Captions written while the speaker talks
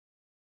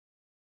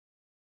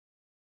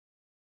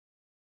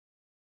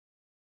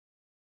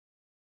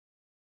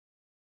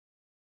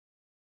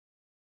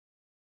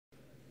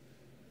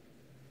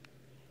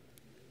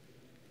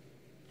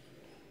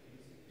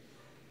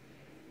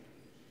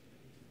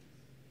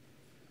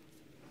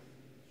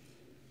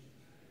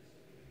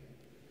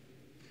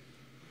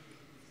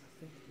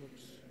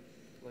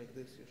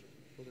this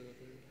whatever you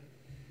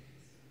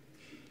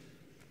have.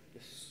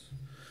 Yes.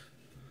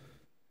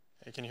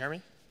 Hey, can you hear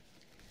me?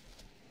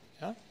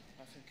 Yeah? I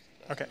think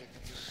Okay.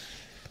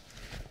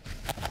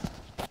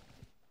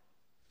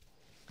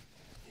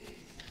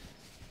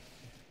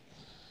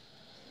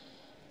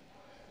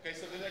 Okay,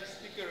 so the next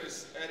speaker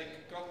is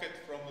Crockett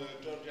from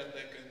Georgia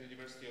Tech and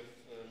University of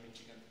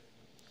Michigan.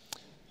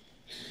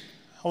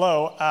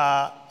 Hello.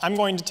 I'm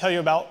going to tell you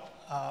about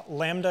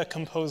Lambda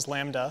Compose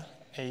Lambda,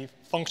 a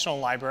functional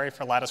library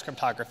for lattice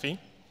cryptography.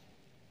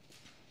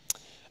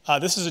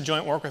 This is a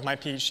joint work with my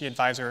PhD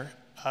advisor,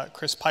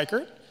 Chris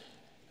Peikert,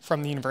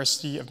 from the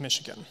University of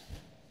Michigan.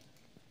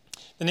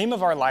 The name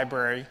of our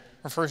library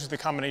refers to the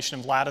combination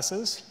of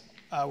lattices,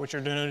 which are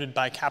denoted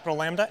by capital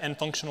lambda, and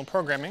functional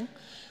programming,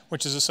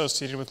 which is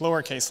associated with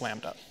lowercase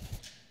lambda.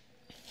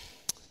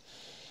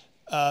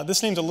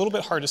 This name's a little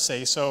bit hard to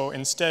say, so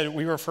instead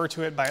we refer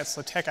to it by its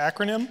LaTeX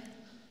acronym,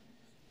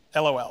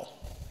 LOL.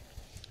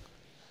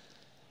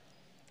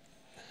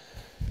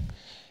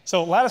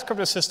 So lattice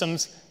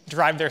cryptosystems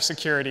derive their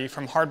security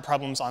from hard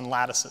problems on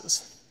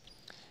lattices.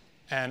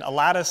 And a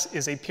lattice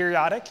is a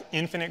periodic,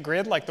 infinite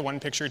grid like the one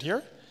pictured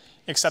here,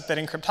 except that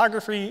in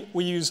cryptography,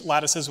 we use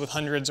lattices with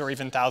hundreds or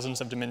even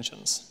thousands of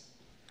dimensions.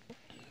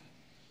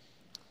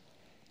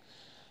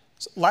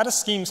 So lattice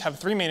schemes have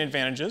three main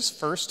advantages.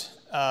 First,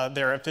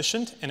 they're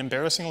efficient and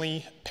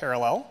embarrassingly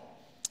parallel.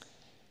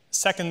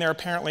 Second, they're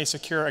apparently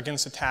secure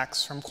against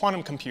attacks from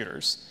quantum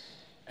computers.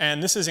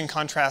 And this is in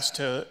contrast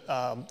to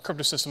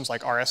cryptosystems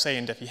like RSA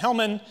and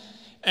Diffie-Hellman,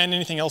 and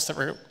anything else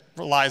that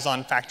relies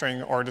on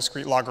factoring or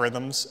discrete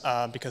logarithms,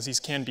 because these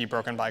can be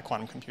broken by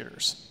quantum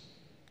computers.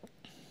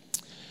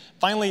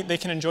 Finally, they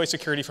can enjoy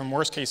security from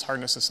worst-case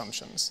hardness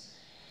assumptions.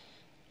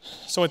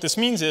 So what this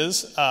means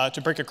is,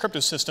 to break a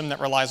cryptosystem that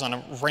relies on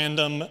a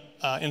random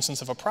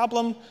instance of a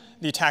problem,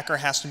 the attacker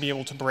has to be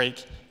able to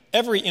break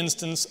every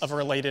instance of a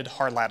related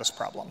hard lattice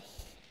problem.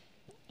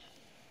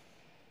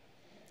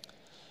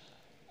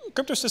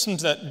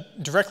 Cryptosystems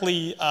that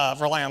directly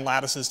rely on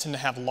lattices tend to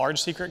have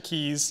large secret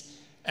keys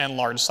and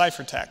large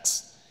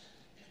ciphertexts.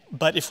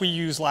 But if we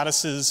use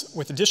lattices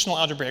with additional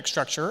algebraic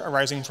structure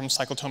arising from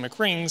cyclotomic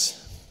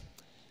rings,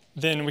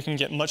 then we can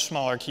get much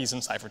smaller keys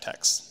and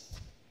ciphertexts.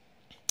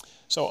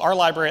 So our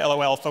library,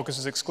 LOL,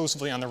 focuses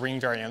exclusively on the ring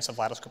variants of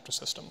lattice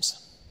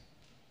cryptosystems.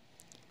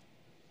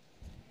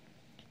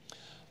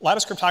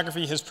 Lattice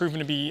cryptography has proven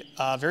to be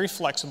very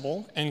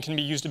flexible and can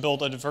be used to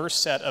build a diverse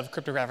set of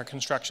cryptographic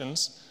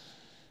constructions.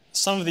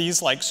 Some of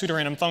these, like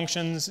pseudorandom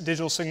functions,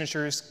 digital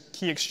signatures,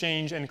 key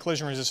exchange, and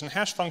collision-resistant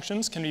hash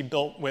functions, can be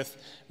built with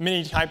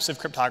many types of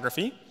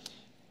cryptography.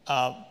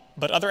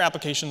 But other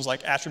applications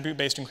like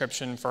attribute-based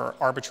encryption for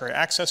arbitrary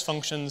access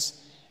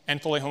functions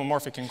and fully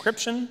homomorphic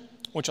encryption,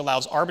 which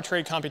allows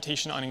arbitrary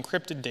computation on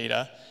encrypted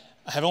data,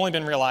 have only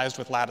been realized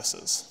with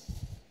lattices.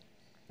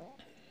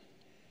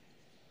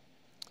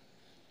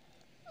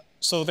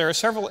 So there are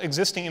several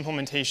existing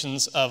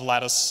implementations of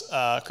lattice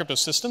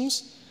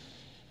cryptosystems,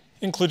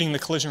 including the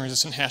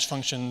collision-resistant hash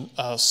function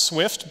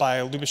Swift by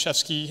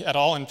Lubashevsky et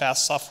al. In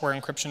Fast Software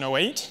Encryption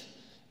 08,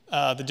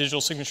 the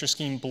digital signature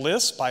scheme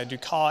Bliss by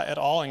Dukas et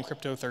al. In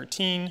Crypto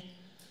 13,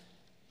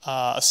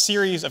 a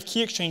series of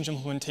key exchange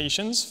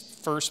implementations,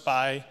 first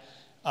by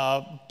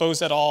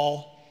Bose et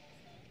al.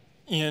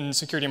 In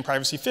Security and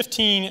Privacy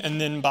 15,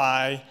 and then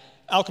by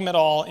Alchem et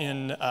al.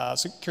 In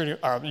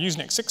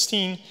Usenix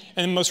 16, and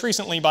then most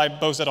recently by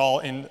Bose et al.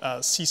 In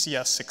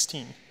CCS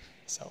 16.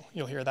 So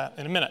you'll hear that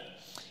in a minute.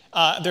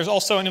 There's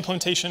also an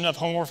implementation of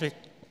homomorphic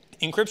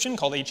encryption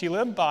called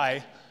HELib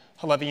by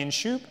Halevi and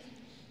Shoup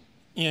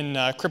in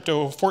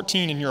Crypto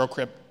 14 and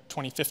Eurocrypt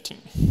 2015.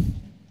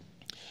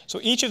 So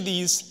each of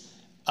these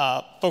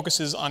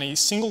focuses on a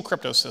single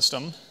crypto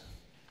system,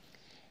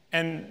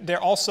 and they're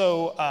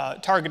also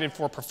targeted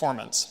for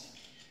performance.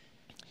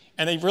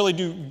 And they really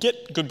do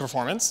get good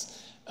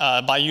performance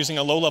by using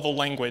a low-level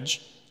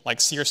language like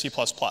C or C++.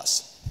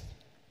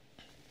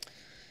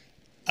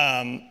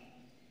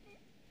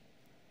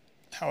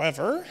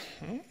 However,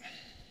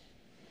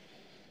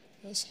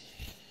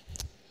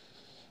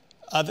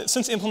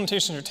 since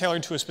implementations are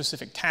tailored to a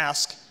specific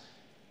task,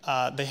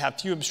 they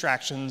have few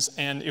abstractions,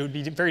 and it would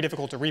be very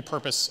difficult to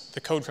repurpose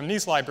the code from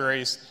these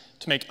libraries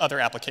to make other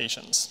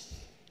applications.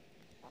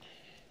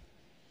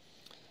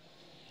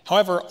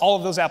 However, all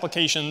of those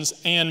applications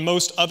and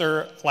most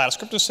other lattice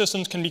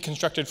cryptosystems can be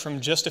constructed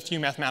from just a few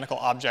mathematical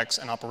objects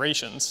and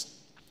operations.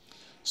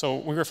 So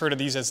we refer to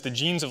these as the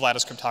genes of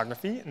lattice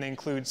cryptography, and they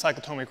include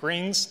cyclotomic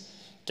rings,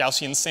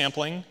 Gaussian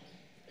sampling,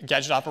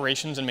 gadget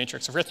operations, and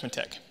matrix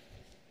arithmetic.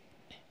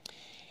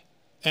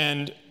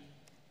 And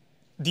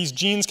these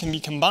genes can be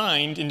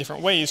combined in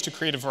different ways to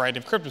create a variety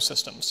of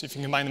cryptosystems. So if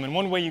you combine them in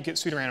one way, you get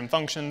pseudorandom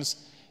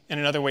functions, and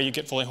another way, you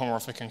get fully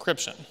homomorphic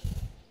encryption.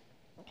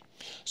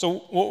 So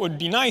what would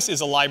be nice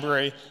is a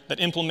library that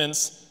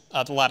implements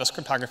the lattice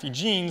cryptography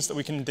genes that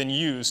we can then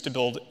use to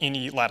build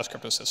any lattice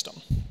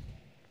cryptosystem.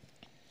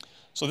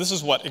 So this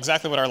is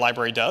exactly what our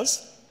library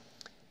does.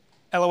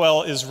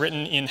 LOL is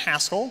written in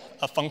Haskell,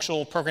 a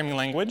functional programming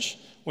language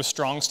with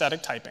strong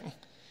static typing.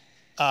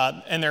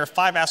 And there are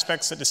 5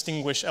 aspects that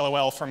distinguish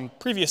LOL from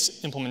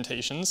previous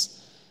implementations.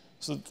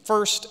 So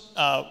first,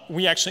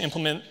 we actually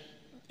implement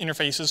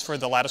interfaces for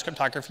the lattice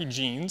cryptography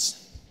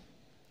genes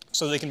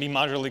so they can be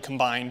modularly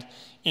combined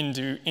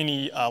into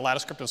any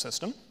lattice crypto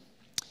system.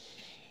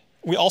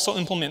 We also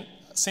implement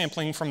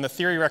sampling from the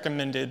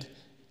theory-recommended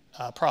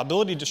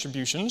probability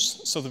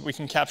distributions so that we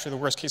can capture the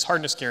worst-case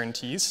hardness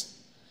guarantees.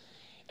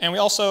 And we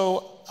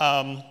also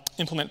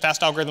implement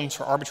fast algorithms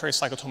for arbitrary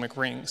cyclotomic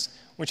rings,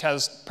 which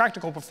has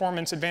practical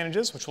performance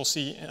advantages, which we'll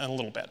see in a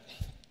little bit.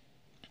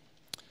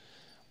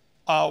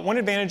 One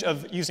advantage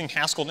of using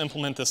Haskell to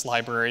implement this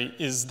library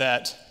is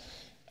that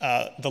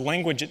the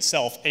language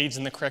itself aids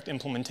in the correct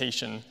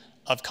implementation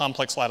of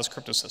complex lattice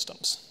crypto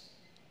systems.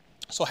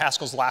 So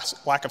Haskell's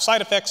lack of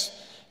side effects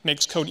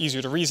makes code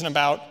easier to reason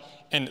about,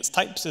 and its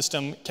type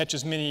system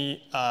catches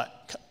many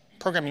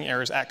programming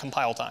errors at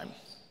compile time.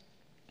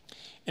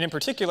 And in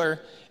particular,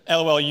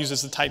 LOL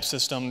uses the type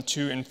system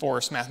to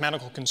enforce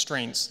mathematical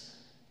constraints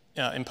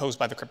imposed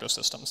by the crypto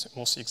systems.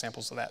 We'll see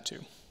examples of that too.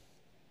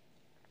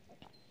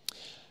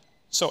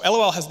 So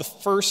LOL is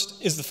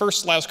the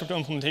first lattice crypto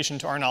implementation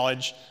to our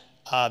knowledge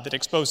that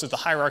exposes the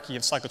hierarchy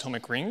of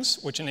cyclotomic rings,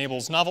 which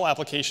enables novel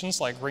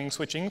applications like ring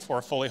switching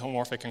for fully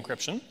homomorphic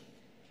encryption.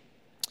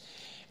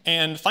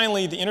 And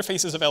finally, the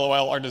interfaces of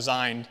LOL are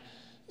designed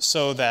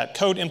so that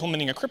code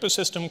implementing a crypto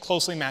system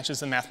closely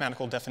matches the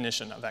mathematical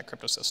definition of that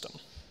crypto system.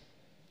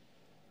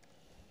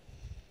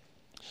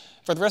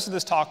 For the rest of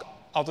this talk,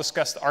 I'll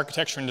discuss the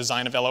architecture and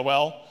design of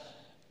LOL.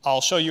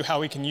 I'll show you how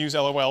we can use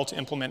LOL to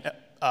implement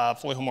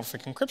fully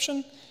homomorphic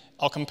encryption.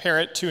 I'll compare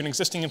it to an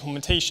existing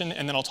implementation,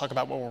 and then I'll talk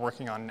about what we're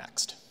working on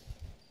next.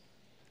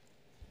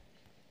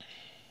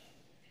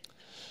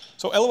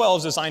 So LOL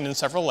is designed in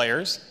several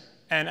layers,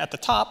 and at the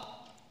top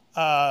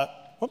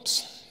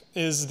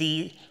is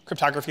the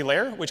cryptography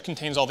layer, which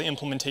contains all the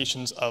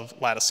implementations of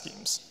lattice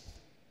schemes.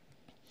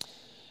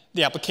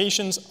 The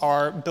applications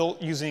are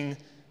built using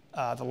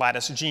the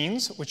lattice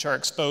genes, which are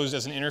exposed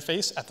as an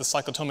interface at the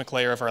cyclotomic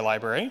layer of our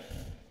library.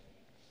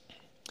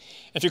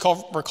 If you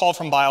recall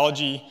from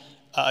biology,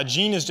 a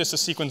gene is just a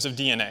sequence of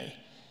DNA.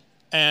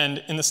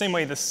 And in the same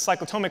way, the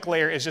cyclotomic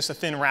layer is just a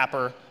thin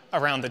wrapper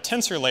around the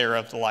tensor layer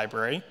of the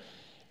library,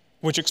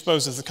 which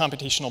exposes the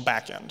computational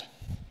backend.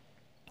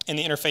 And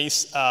the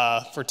interface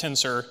for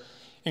tensor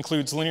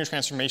includes linear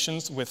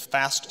transformations with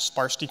fast,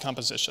 sparse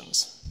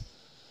decompositions.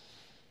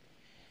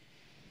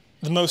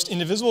 The most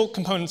indivisible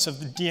components of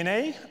the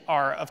DNA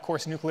are, of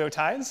course,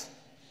 nucleotides.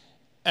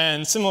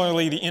 And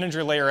similarly, the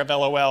integer layer of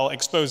LOL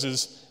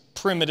exposes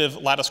primitive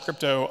lattice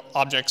crypto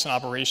objects and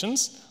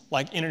operations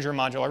like integer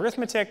modular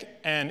arithmetic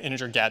and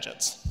integer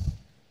gadgets.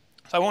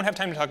 So I won't have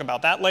time to talk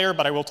about that layer,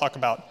 but I will talk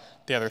about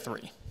the other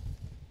 3.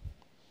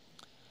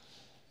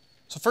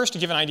 So first, to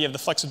give an idea of the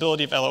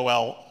flexibility of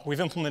LOL, we've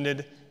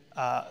implemented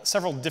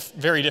several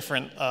very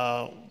different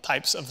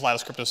types of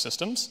lattice crypto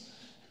systems.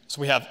 So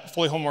we have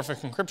fully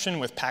homomorphic encryption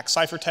with packed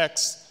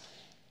ciphertexts,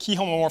 key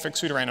homomorphic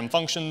pseudorandom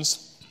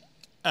functions,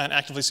 and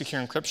actively secure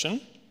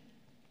encryption.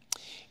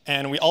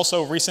 And we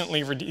also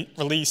recently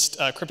released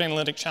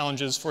cryptanalytic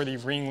challenges for the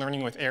ring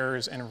learning with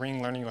errors and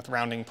ring learning with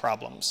rounding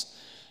problems,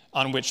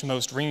 on which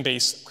most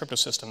ring-based crypto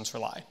systems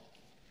rely.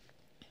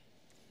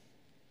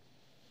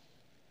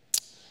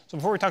 So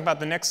before we talk about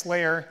the next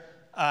layer,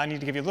 I need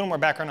to give you a little more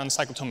background on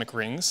cyclotomic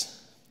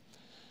rings.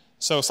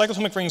 So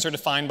cyclotomic rings are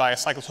defined by a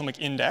cyclotomic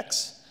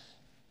index,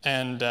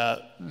 and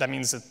that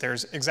means that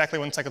there's exactly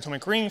one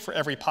cyclotomic ring for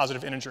every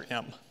positive integer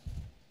m.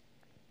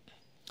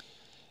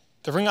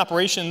 The ring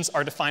operations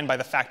are defined by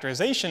the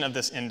factorization of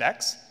this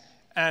index,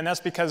 and that's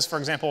because, for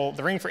example,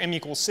 the ring for m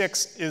equals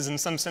 6 is in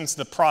some sense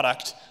the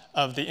product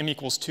of the m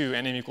equals 2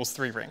 and m equals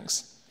 3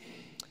 rings.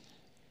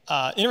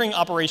 Inter-ring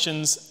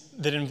operations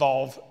that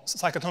involve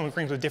cyclotomic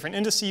rings with different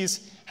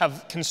indices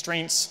have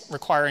constraints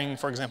requiring,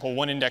 for example,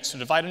 one index to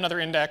divide another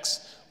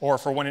index, or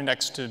for one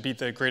index to be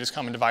the greatest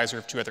common divisor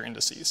of 2 other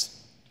indices.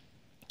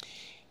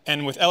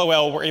 And with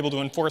LOL, we're able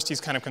to enforce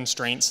these kind of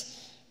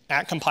constraints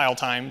at compile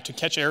time to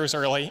catch errors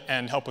early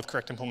and help with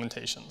correct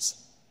implementations.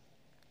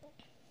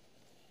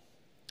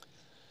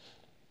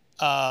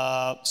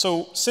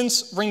 So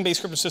since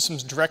ring-based crypto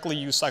systems directly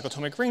use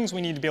cyclotomic rings,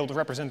 we need to be able to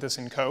represent this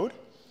in code.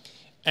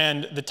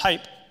 And the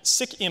type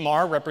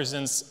SIC-MR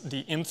represents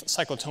the mth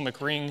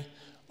cyclotomic ring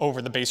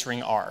over the base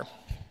ring R.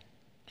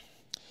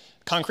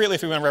 Concretely,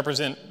 if we want to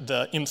represent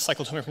the mth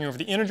cyclotomic ring over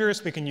the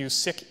integers, we can use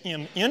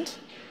SIC-MInt,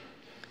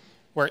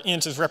 where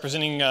int is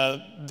representing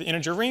the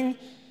integer ring,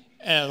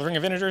 the ring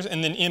of integers,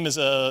 and then m is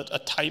a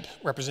type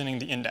representing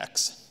the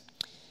index.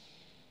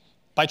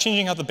 By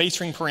changing out the base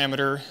ring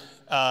parameter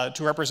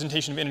to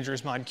representation of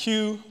integers mod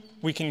q,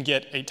 we can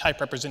get a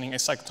type representing a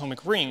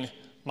cyclotomic ring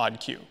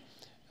mod q.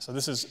 So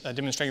this is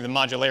demonstrating the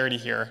modularity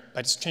here.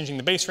 By just changing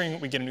the base ring,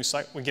 we get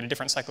a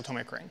different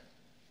cyclotomic ring.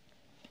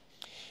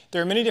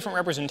 There are many different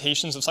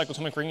representations of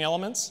cyclotomic ring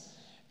elements,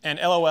 and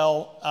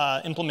LOL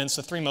implements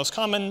the 3 most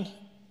common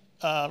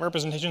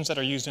representations that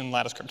are used in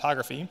lattice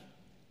cryptography.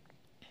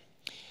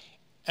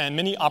 And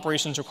many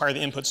operations require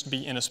the inputs to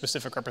be in a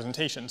specific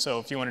representation. So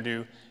if you want to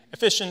do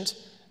efficient,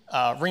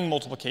 ring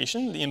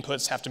multiplication, the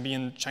inputs have to be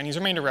in Chinese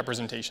remainder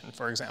representation,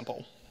 for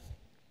example.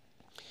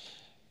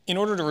 In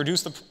order to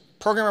reduce the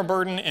programmer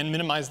burden and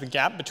minimize the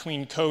gap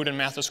between code and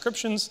math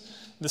descriptions,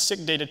 the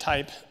SIC data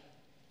type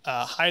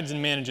hides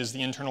and manages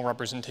the internal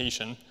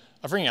representation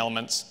of ring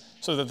elements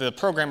so that the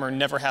programmer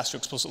never has to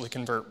explicitly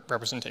convert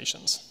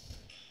representations.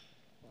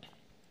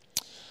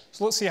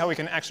 So let's see how we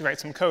can actually write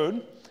some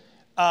code.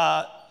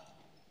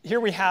 Here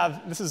we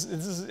have, this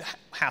is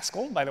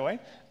Haskell, by the way.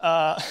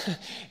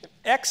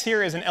 X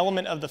here is an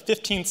element of the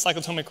 15th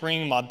cyclotomic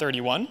ring mod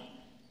 31.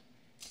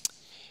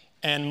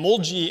 And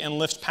molg and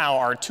lift-pow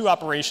are two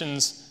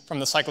operations from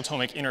the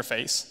cyclotomic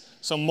interface.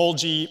 So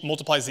molg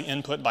multiplies the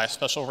input by a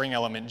special ring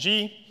element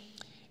g,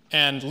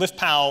 and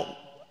lift-pow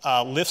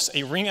lifts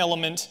a ring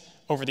element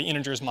over the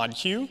integers mod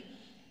q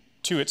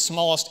to its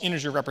smallest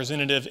integer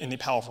representative in the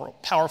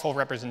powerful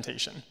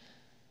representation.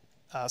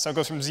 So it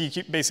goes from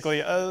ZQ,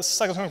 basically a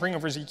cyclotomic ring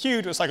over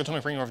ZQ to a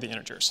cyclotomic ring over the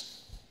integers.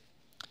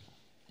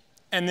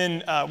 And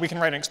then we can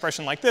write an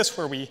expression like this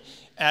where we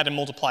add and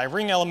multiply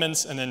ring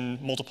elements and then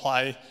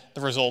multiply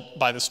the result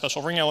by the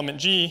special ring element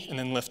G and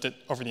then lift it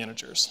over the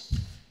integers.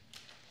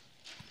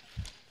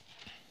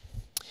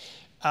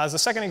 As a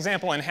second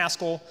example in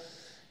Haskell,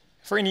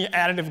 for any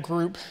additive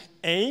group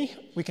A,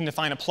 we can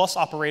define a plus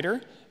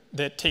operator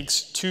that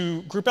takes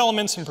two group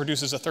elements and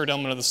produces a third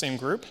element of the same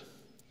group.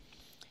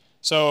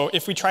 So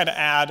if we try to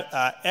add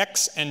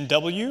X and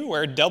W,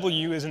 where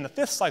W is in the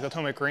 5th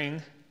cyclotomic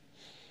ring,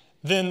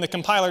 then the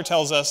compiler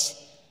tells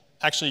us,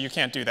 actually, you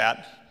can't do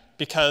that,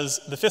 because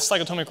the 5th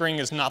cyclotomic ring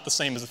is not the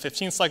same as the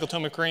 15th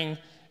cyclotomic ring,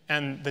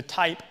 and the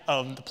type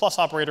of the plus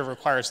operator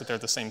requires that they're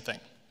the same thing.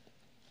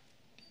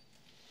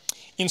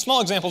 In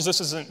small examples,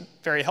 this isn't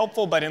very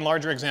helpful, but in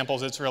larger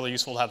examples, it's really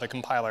useful to have the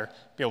compiler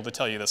be able to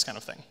tell you this kind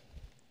of thing.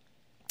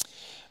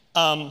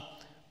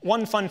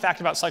 One fun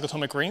fact about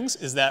cyclotomic rings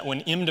is that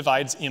when M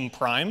divides M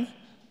prime,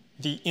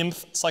 the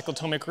mth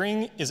cyclotomic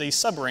ring is a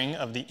subring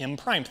of the M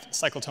primeth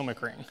cyclotomic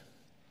ring.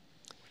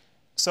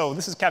 So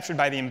this is captured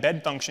by the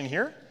embed function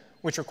here,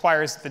 which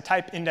requires that the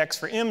type index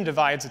for M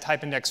divides the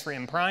type index for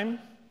M prime.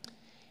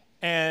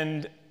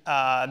 And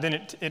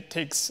then it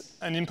takes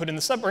an input in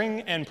the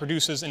subring and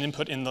produces an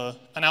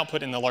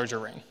output in the larger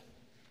ring.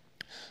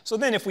 So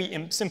then if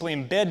we simply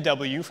embed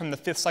W from the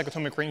 5th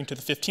cyclotomic ring to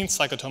the 15th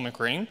cyclotomic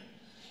ring,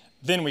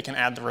 then we can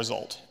add the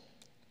result.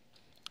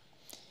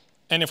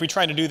 And if we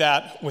try to do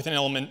that with an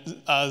element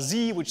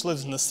Z, which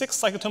lives in the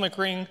 6th cyclotomic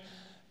ring,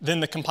 then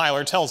the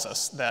compiler tells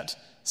us that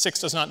 6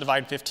 does not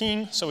divide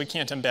 15, so we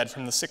can't embed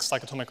from the 6th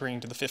cyclotomic ring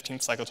to the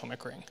 15th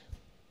cyclotomic ring.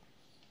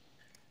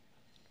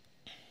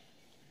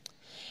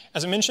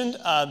 As I mentioned,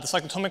 the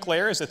cyclotomic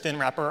layer is a thin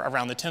wrapper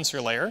around the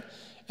tensor layer,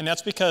 and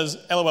that's because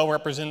LOL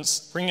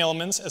represents ring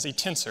elements as a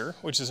tensor,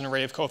 which is an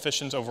array of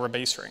coefficients over a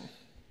base ring.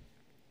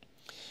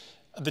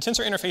 The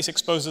tensor interface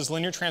exposes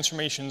linear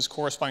transformations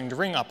corresponding to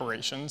ring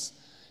operations.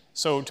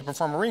 So to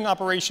perform a ring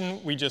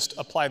operation, we just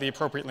apply the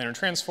appropriate linear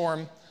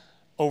transform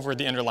over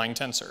the underlying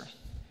tensor.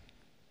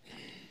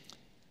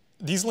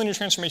 These linear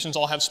transformations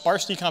all have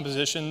sparse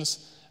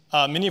decompositions,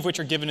 many of which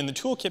are given in the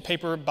toolkit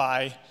paper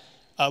by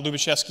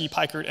Lubashevsky,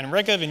 Peikert, and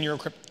Regev in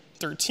Eurocrypt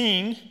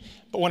 13.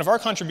 But one of our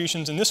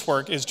contributions in this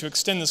work is to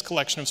extend this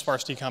collection of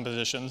sparse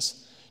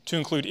decompositions to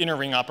include inner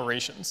ring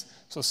operations.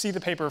 So see the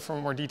paper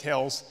for more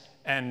details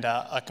and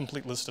a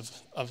complete list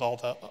of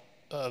all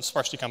the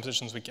sparse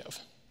decompositions we give.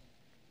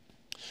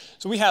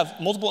 So we have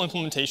multiple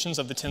implementations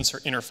of the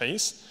tensor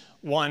interface,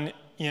 one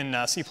in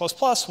C++,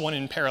 one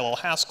in parallel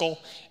Haskell,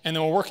 and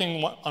then we're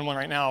working on one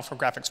right now for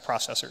graphics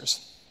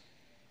processors.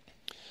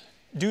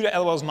 Due to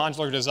LOL's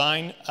modular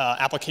design,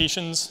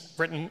 applications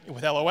written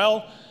with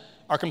LOL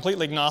are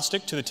completely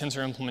agnostic to the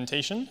tensor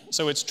implementation,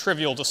 so it's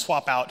trivial to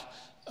swap out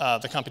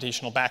the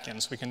computational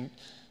backends. We can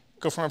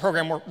go from a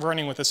program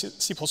running with a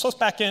C++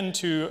 backend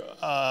to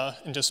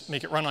and just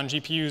make it run on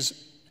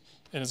GPUs,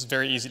 and it's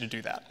very easy to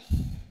do that.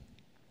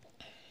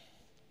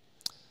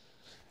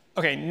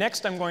 Okay,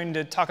 next I'm going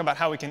to talk about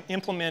how we can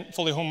implement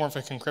fully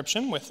homomorphic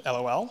encryption with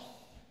LOL.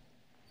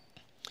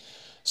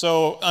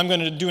 So I'm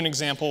going to do an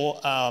example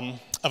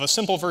of a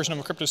simple version of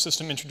a crypto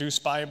system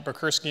introduced by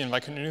Berkursky and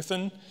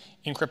Vaikunuthan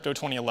in Crypto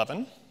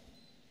 2011.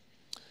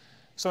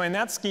 So in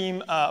that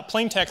scheme,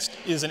 plaintext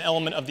is an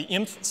element of the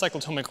mth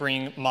cyclotomic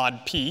ring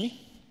mod P,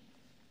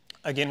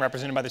 again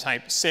represented by the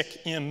type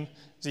SIC M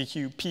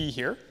ZQ P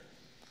here.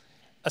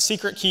 A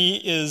secret key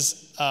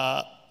is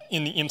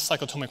in the mth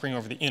cyclotomic ring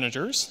over the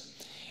integers.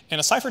 And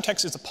a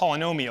ciphertext is a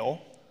polynomial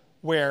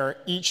where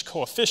each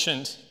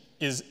coefficient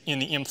is in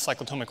the mth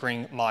cyclotomic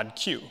ring mod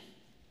Q.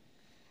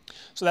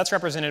 So that's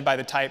represented by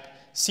the type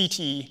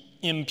CT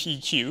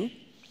MPQ,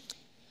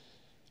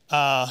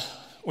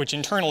 which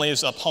internally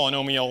is a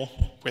polynomial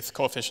with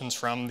coefficients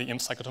from the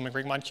mth cyclotomic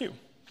ring mod Q.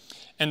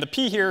 And the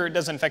P here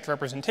doesn't affect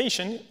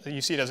representation.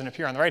 You see it doesn't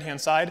appear on the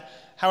right-hand side.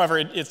 However,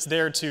 it's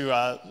there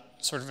to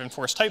sort of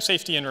enforce type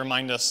safety and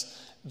remind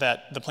us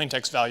that the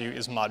plaintext value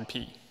is mod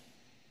P.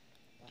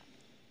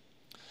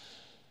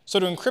 So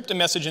to encrypt a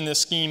message in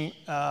this scheme,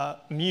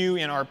 mu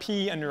and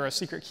RP under a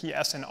secret key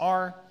S and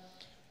R,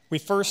 we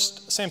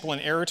first sample an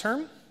error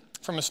term,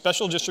 from a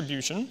special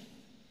distribution.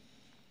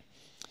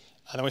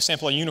 Then we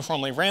sample a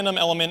uniformly random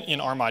element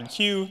in R mod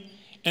Q,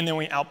 and then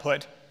we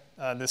output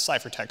this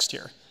ciphertext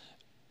here.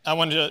 I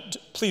wanted to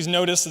please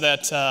notice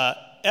that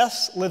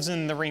S lives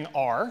in the ring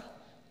R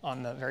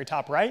on the very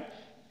top right,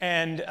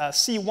 and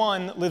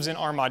C1 lives in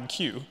R mod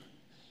Q.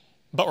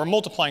 But we're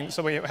multiplying,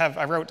 so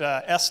I wrote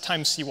S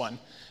times C1.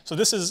 So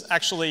this is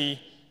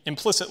actually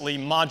implicitly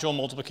module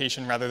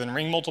multiplication rather than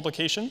ring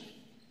multiplication.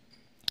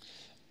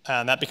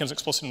 That becomes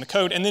explicit in the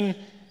code. And then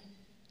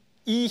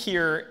E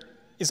here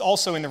is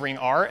also in the ring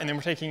R, and then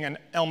we're taking an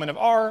element of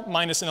R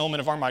minus an element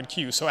of R mod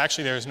Q. So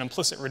actually there's an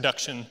implicit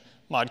reduction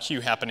mod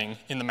Q happening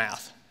in the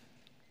math.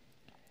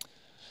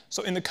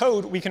 So in the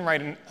code, we can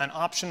write an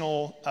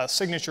optional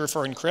signature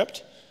for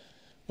encrypt,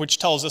 which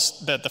tells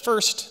us that the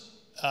first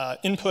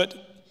input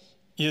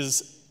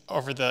is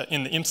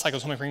in the imp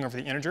cyclotomic ring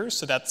over the integers,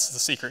 so that's the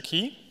secret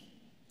key.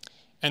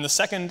 And the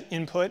second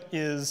input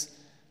is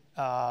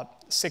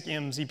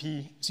SICM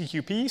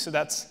ZQP, so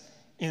that's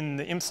in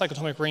the imp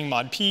cyclotomic ring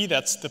mod P,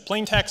 that's the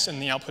plain text,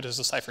 and the output is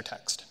the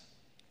ciphertext.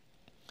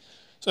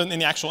 So in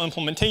the actual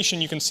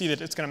implementation, you can see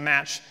that it's going to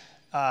match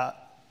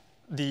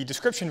the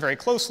description very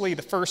closely.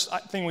 The first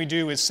thing we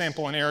do is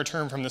sample an error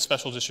term from the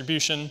special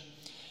distribution.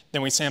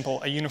 Then we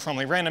sample a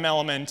uniformly random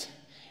element,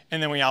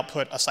 and then we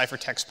output a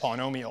ciphertext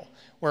polynomial,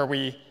 where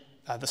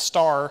the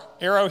star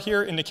arrow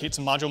here indicates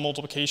module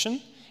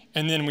multiplication,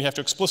 and then we have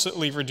to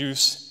explicitly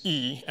reduce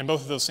E, and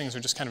both of those things are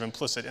just kind of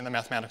implicit in the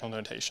mathematical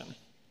notation.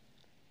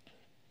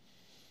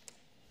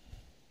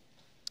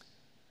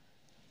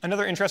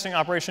 Another interesting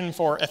operation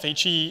for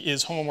FHE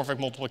is homomorphic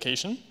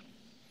multiplication.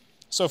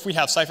 So if we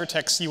have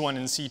ciphertext C1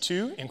 and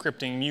C2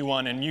 encrypting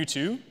mu1 and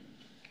mu2,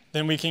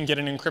 then we can get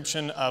an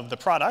encryption of the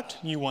product,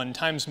 mu1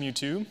 times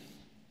mu2,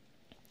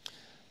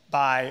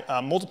 by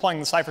multiplying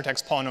the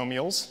ciphertext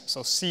polynomials,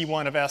 so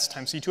C1 of S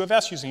times C2 of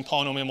S using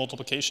polynomial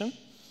multiplication,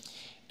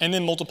 and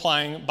then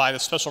multiplying by the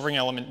special ring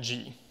element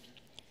G.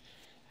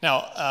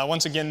 Now,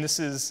 once again, this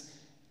is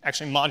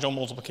actually module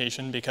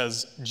multiplication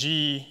because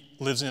G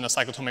lives in a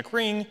cyclotomic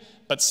ring,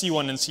 but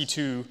C1 and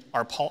C2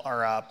 are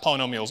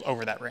polynomials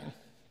over that ring.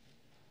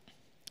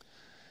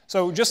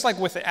 So just like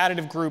with the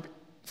additive group,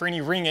 for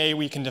any ring A,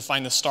 we can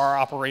define the star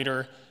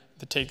operator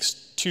that takes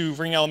two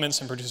ring elements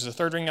and produces a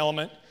third ring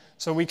element.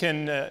 So we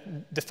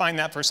can define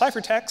that for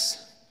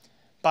ciphertext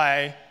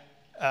by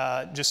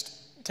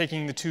just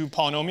taking the two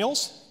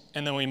polynomials,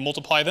 and then we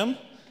multiply them.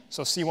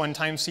 So C1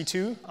 times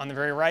C2 on the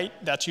very right,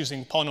 that's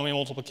using polynomial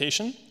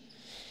multiplication.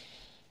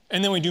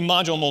 And then we do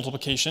module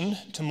multiplication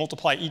to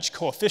multiply each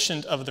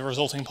coefficient of the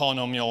resulting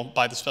polynomial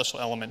by the special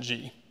element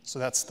G. So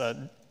that's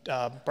the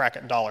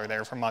bracket dollar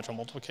there for module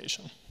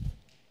multiplication.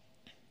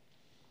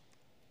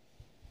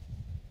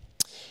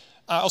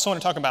 I also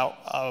want to talk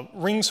about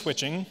ring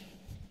switching.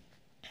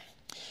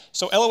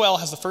 So LOL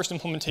has the first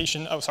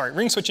implementation of,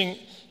 ring switching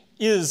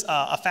is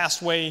a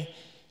fast way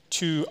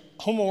to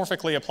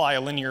homomorphically apply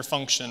a linear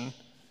function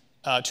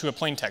to a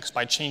plain text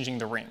by changing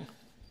the ring.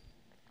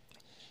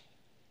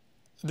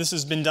 This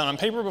has been done on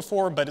paper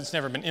before, but it's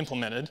never been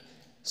implemented.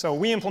 So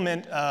we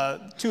implement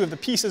two of the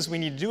pieces we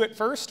need to do it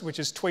first, which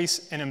is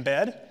twice and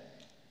embed,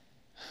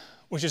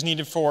 which is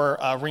needed for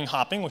ring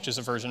hopping, which is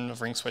a version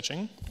of ring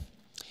switching.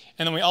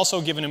 And then we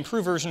also give an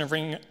improved version of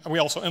we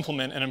also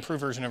implement an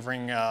improved version of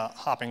ring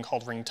hopping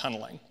called ring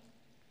tunneling.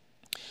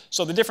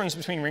 So the difference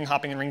between ring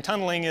hopping and ring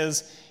tunneling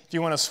is if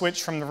you want to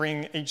switch from the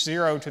ring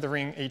H0 to the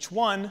ring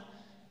H1,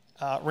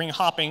 ring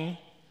hopping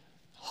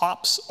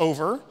hops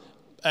over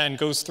and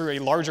goes through a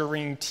larger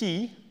ring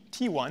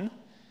T1,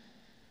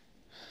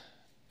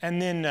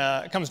 and then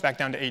it comes back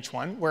down to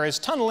H1, whereas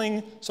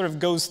tunneling sort of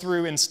goes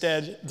through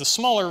instead the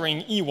smaller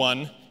ring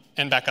E1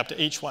 and back up to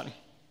H1.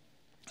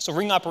 So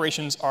ring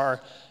operations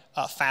are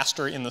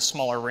faster in the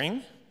smaller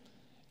ring,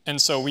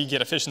 and so we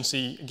get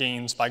efficiency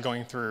gains by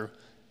going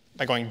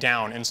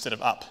down instead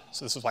of up.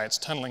 So this is why it's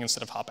tunneling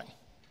instead of hopping.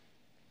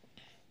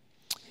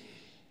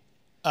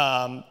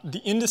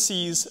 The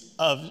indices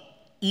of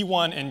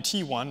E1 and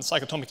T1,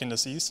 cyclotomic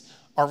indices,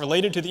 are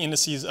related to the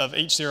indices of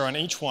H0 and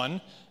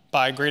H1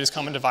 by greatest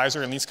common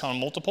divisor and least common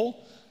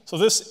multiple. So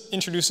this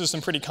introduces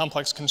some pretty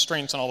complex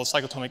constraints on all the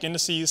cyclotomic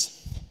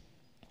indices,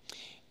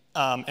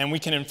 and we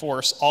can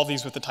enforce all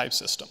these with the type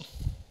system.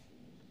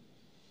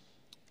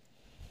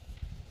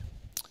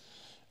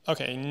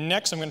 Okay,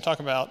 next I'm going to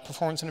talk about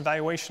performance and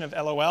evaluation of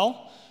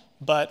LOL,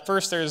 but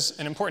first there's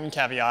an important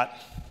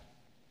caveat,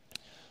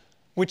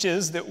 which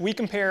is that we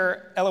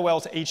compare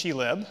LOL to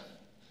HElib,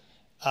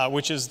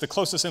 which is the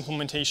closest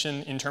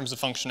implementation in terms of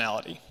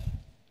functionality.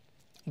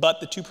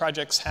 But the two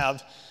projects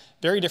have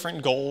very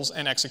different goals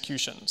and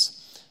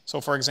executions.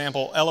 So for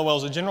example, LOL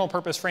is a general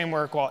purpose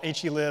framework, while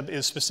HElib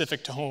is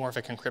specific to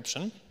homomorphic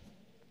encryption.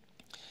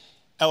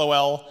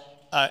 LOL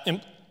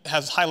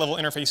has high-level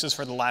interfaces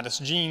for the Lattice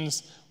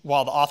genes,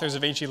 while the authors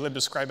of HElib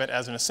describe it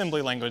as an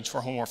assembly language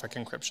for homomorphic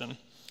encryption.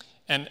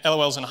 And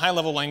LOL is in a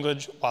high-level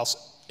language,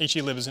 whilst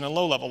HElib is in a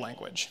low-level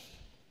language.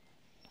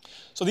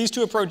 So these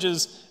two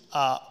approaches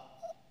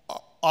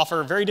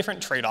offer very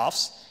different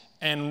trade-offs,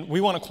 and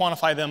we want to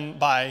quantify them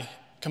by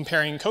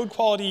comparing code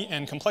quality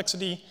and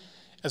complexity,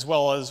 as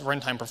well as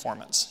runtime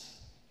performance.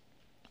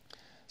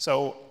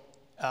 So,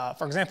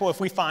 for example, if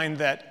we find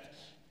that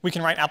we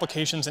can write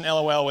applications in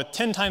LOL with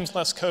 10 times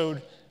less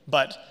code,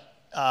 but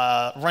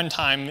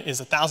runtime is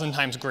 1,000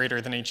 times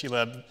greater than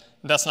HElib,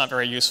 that's not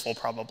very useful,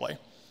 probably.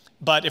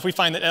 But if we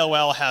find that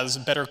LOL has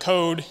better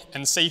code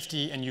and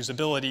safety and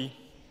usability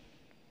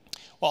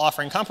while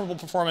offering comparable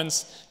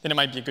performance, then it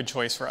might be a good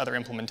choice for other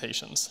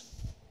implementations.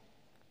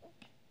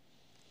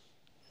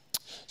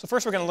 So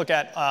first we're going to look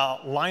at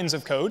lines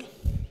of code.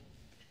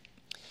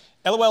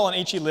 LOL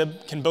and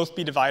HElib can both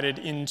be divided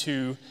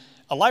into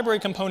a library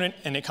component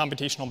and a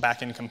computational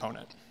backend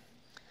component.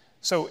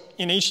 So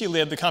in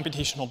HElib, the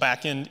computational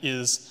backend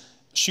is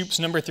Shoup's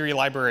 #3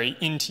 library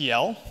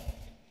NTL.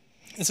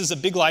 This is a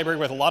big library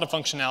with a lot of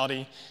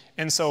functionality,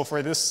 and so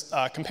for this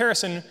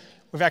comparison,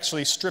 we've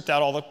actually stripped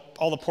out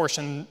all the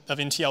portion of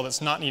NTL that's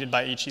not needed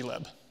by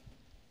HElib.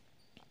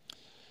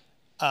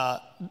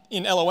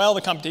 In LOL,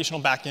 the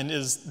computational backend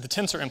is the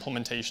tensor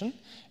implementation,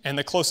 and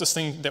the closest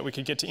thing that we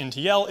could get to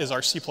NTL is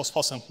our C++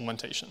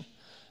 implementation.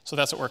 So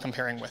that's what we're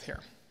comparing with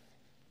here.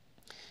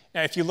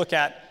 Now, if you look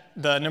at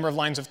the number of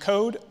lines of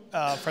code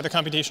for the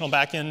computational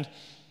backend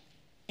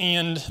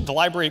and the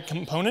library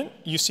component,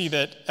 you see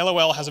that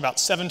LOL has about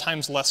 7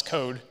 times less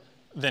code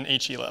than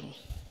HElib.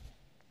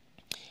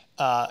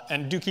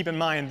 And do keep in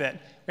mind that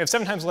we have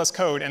 7 times less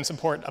code and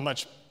support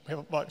we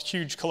have a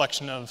huge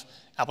collection of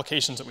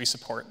applications that we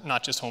support,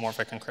 not just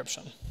homomorphic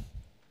encryption.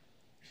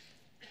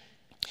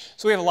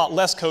 So we have a lot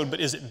less code, but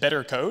is it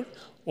better code?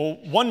 Well,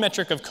 one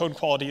metric of code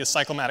quality is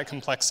cyclomatic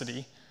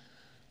complexity,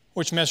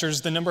 which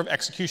measures the number of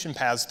execution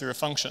paths through a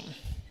function.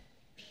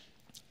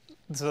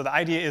 So the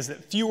idea is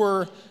that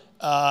fewer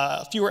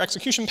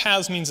execution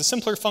paths means a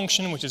simpler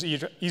function, which is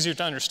easier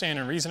to understand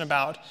and reason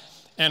about,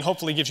 and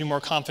hopefully gives you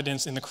more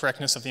confidence in the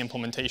correctness of the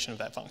implementation of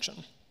that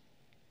function.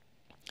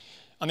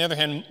 On the other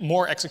hand,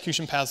 more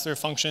execution paths through a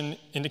function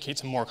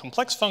indicates a more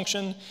complex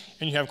function,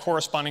 and you have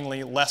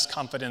correspondingly less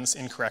confidence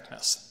in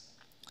correctness.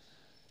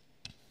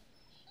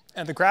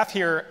 And the graph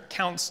here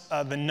counts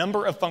the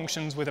number of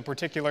functions with a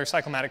particular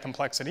cyclomatic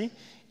complexity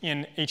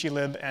in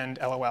HElib and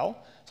LOL.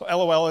 So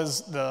LOL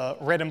is the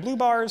red and blue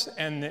bars,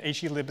 and the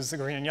HElib is the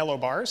green and yellow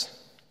bars.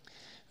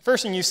 The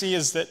first thing you see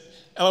is that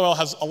LOL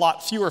has a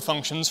lot fewer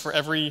functions for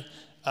every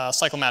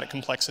cyclomatic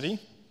complexity.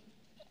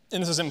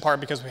 And this is in part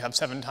because we have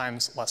 7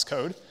 times less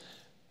code.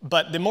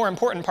 But the more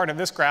important part of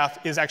this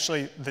graph is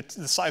actually the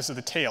size of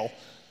the tail.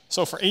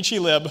 So for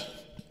HElib,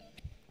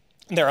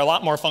 there are a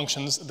lot more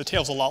functions. The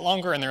tail's a lot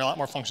longer, and there are a lot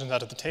more functions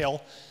out of the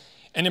tail.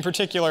 And in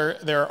particular,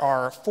 there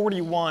are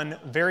 41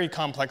 very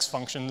complex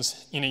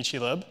functions in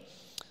HElib,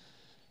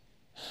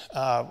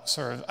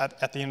 sort of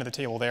at the end of the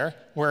table there,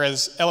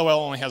 whereas LOL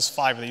only has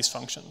 5 of these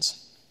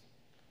functions.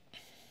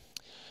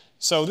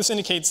 So this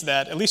indicates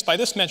that, at least by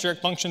this metric,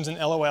 functions in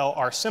LOL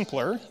are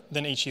simpler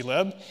than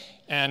HElib,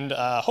 and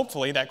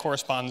hopefully that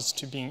corresponds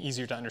to being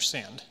easier to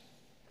understand.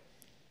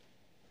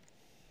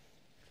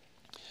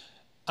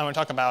 I want to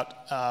talk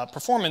about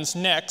performance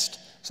next.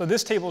 So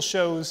this table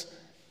shows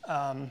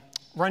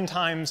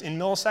runtimes in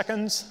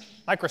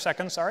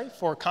microseconds, sorry,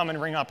 for common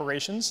ring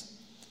operations.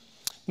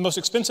 The most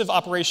expensive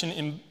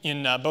operation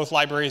in both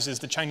libraries is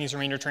the Chinese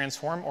remainder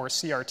transform, or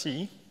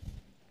CRT.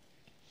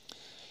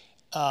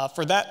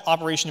 For that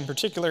operation in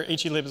particular,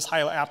 HElib is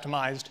highly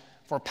optimized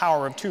for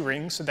power of 2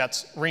 rings. So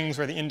that's rings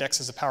where the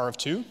index is a power of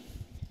 2.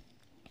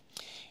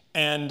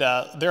 And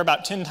they're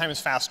about 10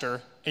 times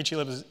faster.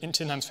 HElib is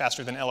 10 times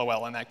faster than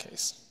LOL in that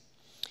case.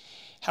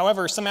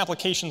 However, some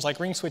applications like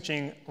ring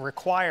switching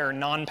require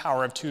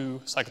non-power of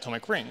 2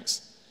 cyclotomic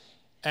rings.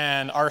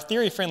 And our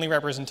theory-friendly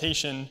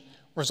representation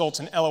results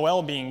in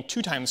LOL being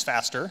 2 times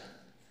faster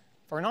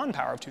for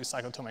non-power of 2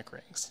 cyclotomic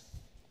rings.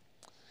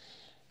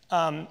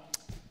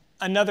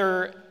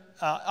 Another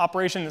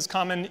operation that's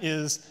common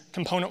is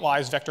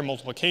component-wise vector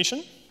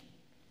multiplication.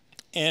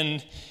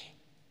 And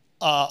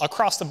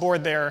across the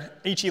board there,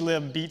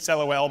 HElib beats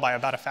LOL by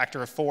about a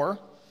factor of 4.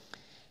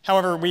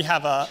 However, we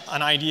have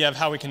an idea of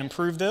how we can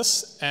improve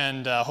this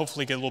and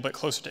hopefully get a little bit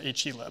closer to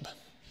HElib.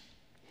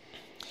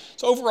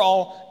 So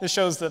overall, this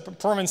shows that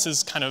performance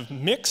is kind of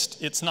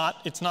mixed. It's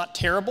not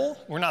terrible.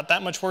 We're not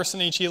that much worse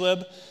than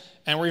HElib,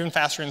 and we're even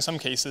faster in some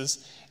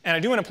cases. And I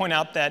do want to point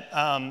out that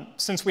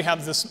since we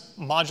have this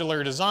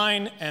modular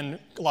design and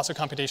lots of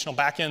computational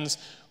backends,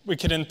 we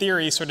could, in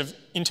theory, sort of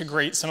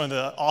integrate some of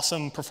the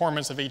awesome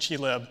performance of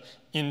HElib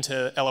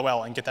into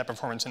LOL and get that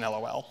performance in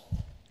LOL.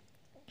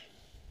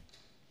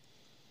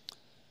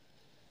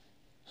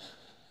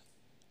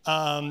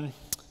 I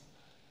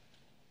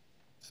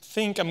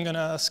think I'm going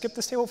to skip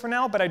this table for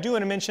now, but I do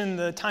want to mention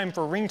the time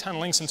for ring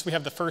tunneling since we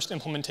have the first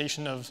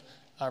implementation of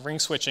ring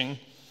switching.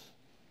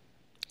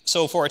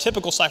 So for a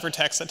typical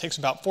ciphertext, that takes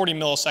about 40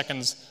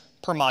 milliseconds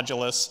per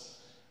modulus.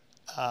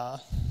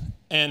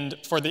 And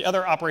for the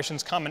other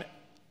operations, common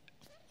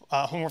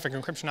homomorphic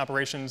encryption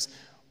operations,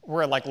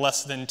 we're at like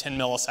less than 10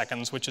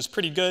 milliseconds, which is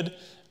pretty good.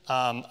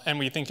 And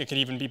we think it could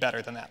even be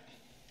better than that.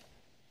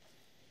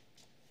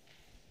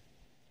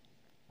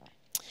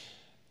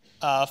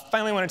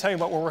 Finally, I want to tell you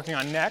what we're working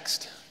on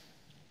next.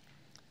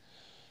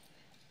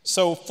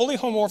 So fully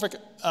homomorphic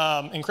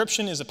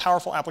encryption is a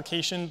powerful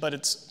application, but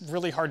it's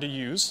really hard to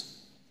use.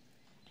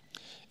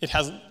 It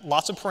has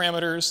lots of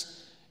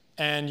parameters,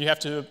 and you have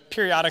to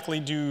periodically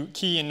do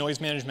key and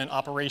noise management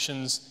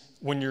operations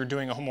when you're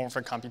doing a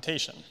homomorphic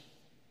computation.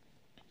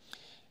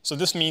 So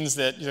this means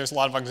that there's a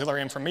lot of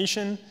auxiliary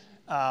information,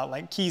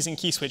 like keys and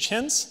key switch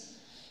hints,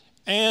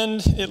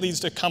 and it leads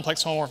to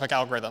complex homomorphic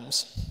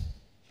algorithms,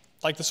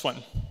 like this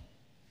one.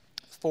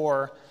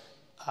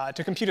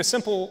 To compute a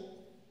simple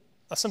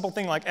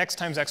thing like x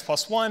times x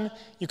plus 1,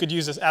 you could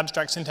use this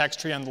abstract syntax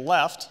tree on the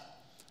left.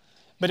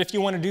 But if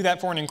you want to do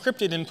that for an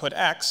encrypted input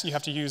x, you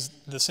have to use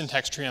the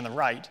syntax tree on the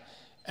right.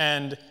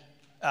 And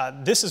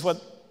this is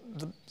what,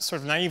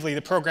 sort of naively,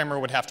 the programmer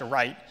would have to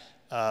write,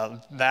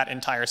 that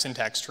entire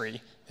syntax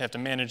tree. They have to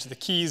manage the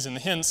keys and the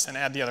hints and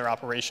add the other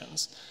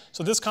operations.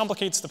 So this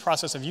complicates the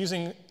process of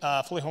using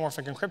fully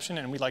homomorphic encryption,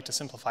 and we'd like to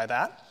simplify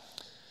that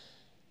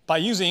by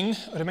using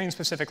a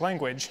domain-specific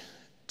language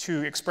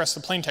to express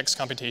the plaintext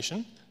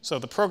computation. So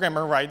the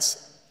programmer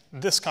writes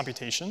this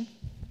computation,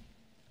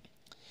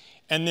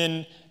 and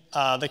then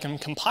they can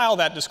compile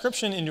that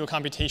description into a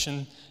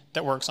computation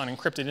that works on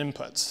encrypted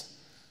inputs.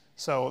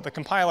 So the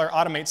compiler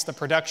automates the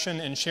production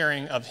and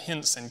sharing of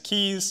hints and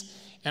keys,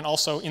 and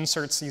also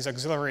inserts these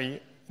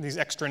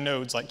extra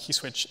nodes like key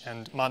switch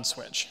and mod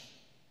switch.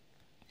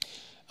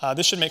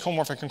 This should make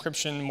homomorphic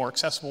encryption more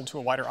accessible to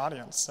a wider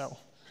audience. So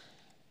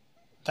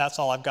that's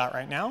all I've got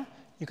right now.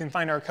 You can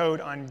find our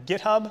code on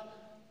GitHub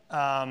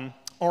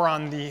or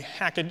on the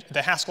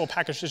Haskell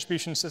package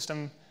distribution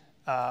system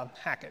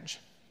hackage.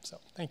 So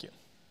thank you.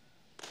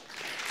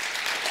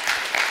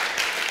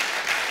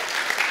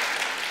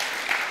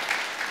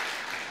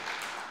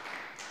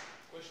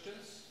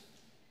 Questions?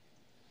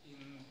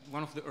 In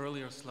one of the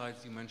earlier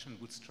slides, you mentioned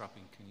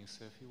bootstrapping. Can you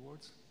say a few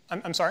words?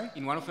 I'm sorry?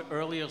 In one of the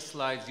earlier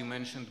slides, you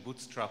mentioned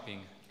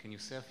bootstrapping. Can you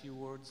say a few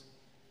words?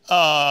 Did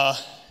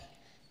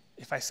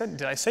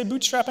I say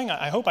bootstrapping?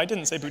 I hope I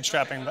didn't say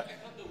bootstrapping. But I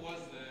thought there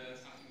was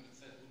something that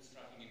said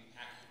bootstrapping in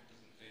packet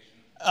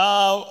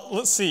representation.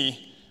 Let's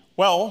see.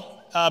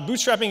 Well,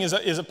 bootstrapping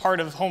is a part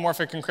of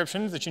homomorphic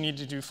encryption that you need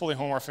to do fully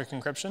homomorphic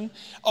encryption.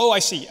 Oh, I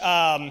see.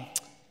 I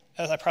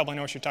probably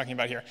know what you're talking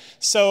about here.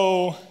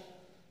 So,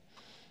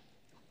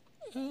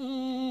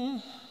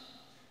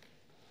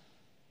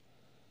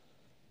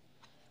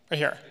 right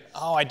here.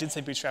 Oh, I did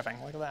say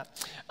bootstrapping. Look at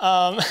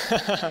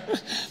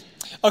that.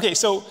 OK,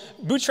 so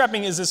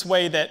bootstrapping is this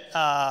way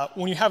that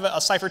when you have a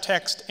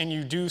ciphertext and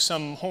you do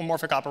some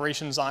homomorphic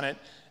operations on it,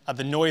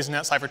 the noise in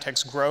that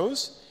ciphertext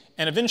grows.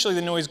 And eventually,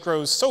 the noise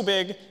grows so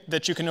big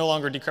that you can no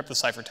longer decrypt the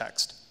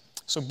ciphertext.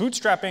 So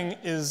bootstrapping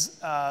is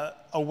a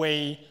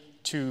way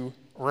to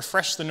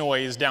refresh the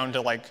noise down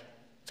to like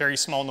very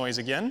small noise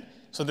again,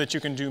 so that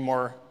you can do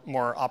more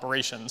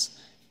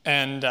operations.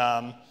 And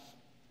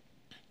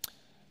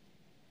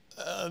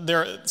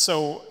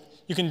so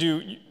you can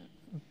do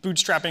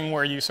bootstrapping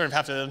where you sort of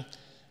have to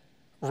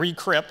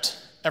recrypt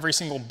every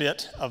single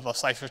bit of a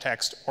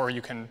ciphertext, or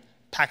you can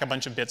pack a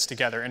bunch of bits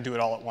together and do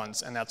it all at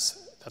once, and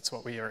that's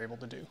what we are able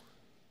to do. Did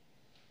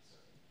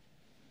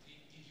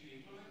you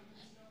implement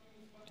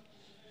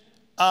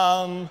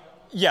bootstrapping with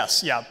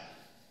Yes, yeah.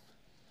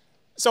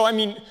 So I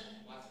mean, what's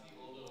the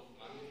order of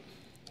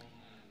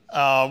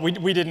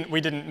magnitude?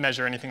 we didn't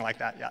measure anything like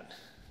that yet.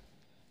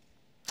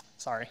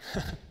 Sorry.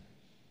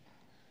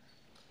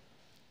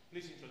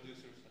 Please introduce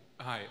yourself.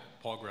 Hi,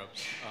 Paul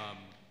Grubbs.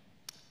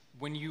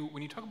 When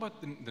you talk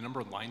about the number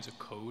of lines of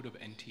code of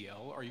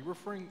NTL, are you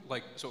referring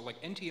like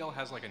NTL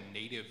has like a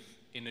native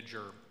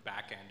integer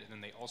backend, and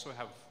then they also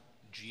have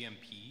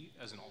GMP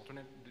as an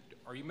alternate?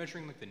 Are you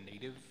measuring like the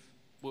native?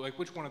 Well, like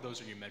which one of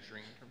those are you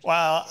measuring in terms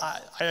Well,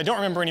 I don't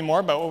remember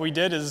anymore, but what we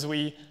did is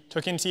we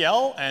took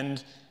NTL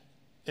and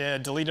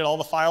deleted all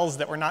the files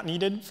that were not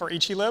needed for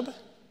HElib.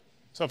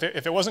 So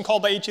if it wasn't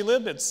called by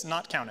HElib, it's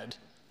not counted.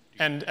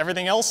 And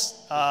everything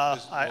else,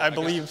 I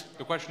believe.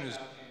 The question is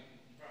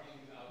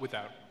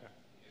without.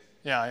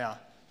 Yeah, yeah.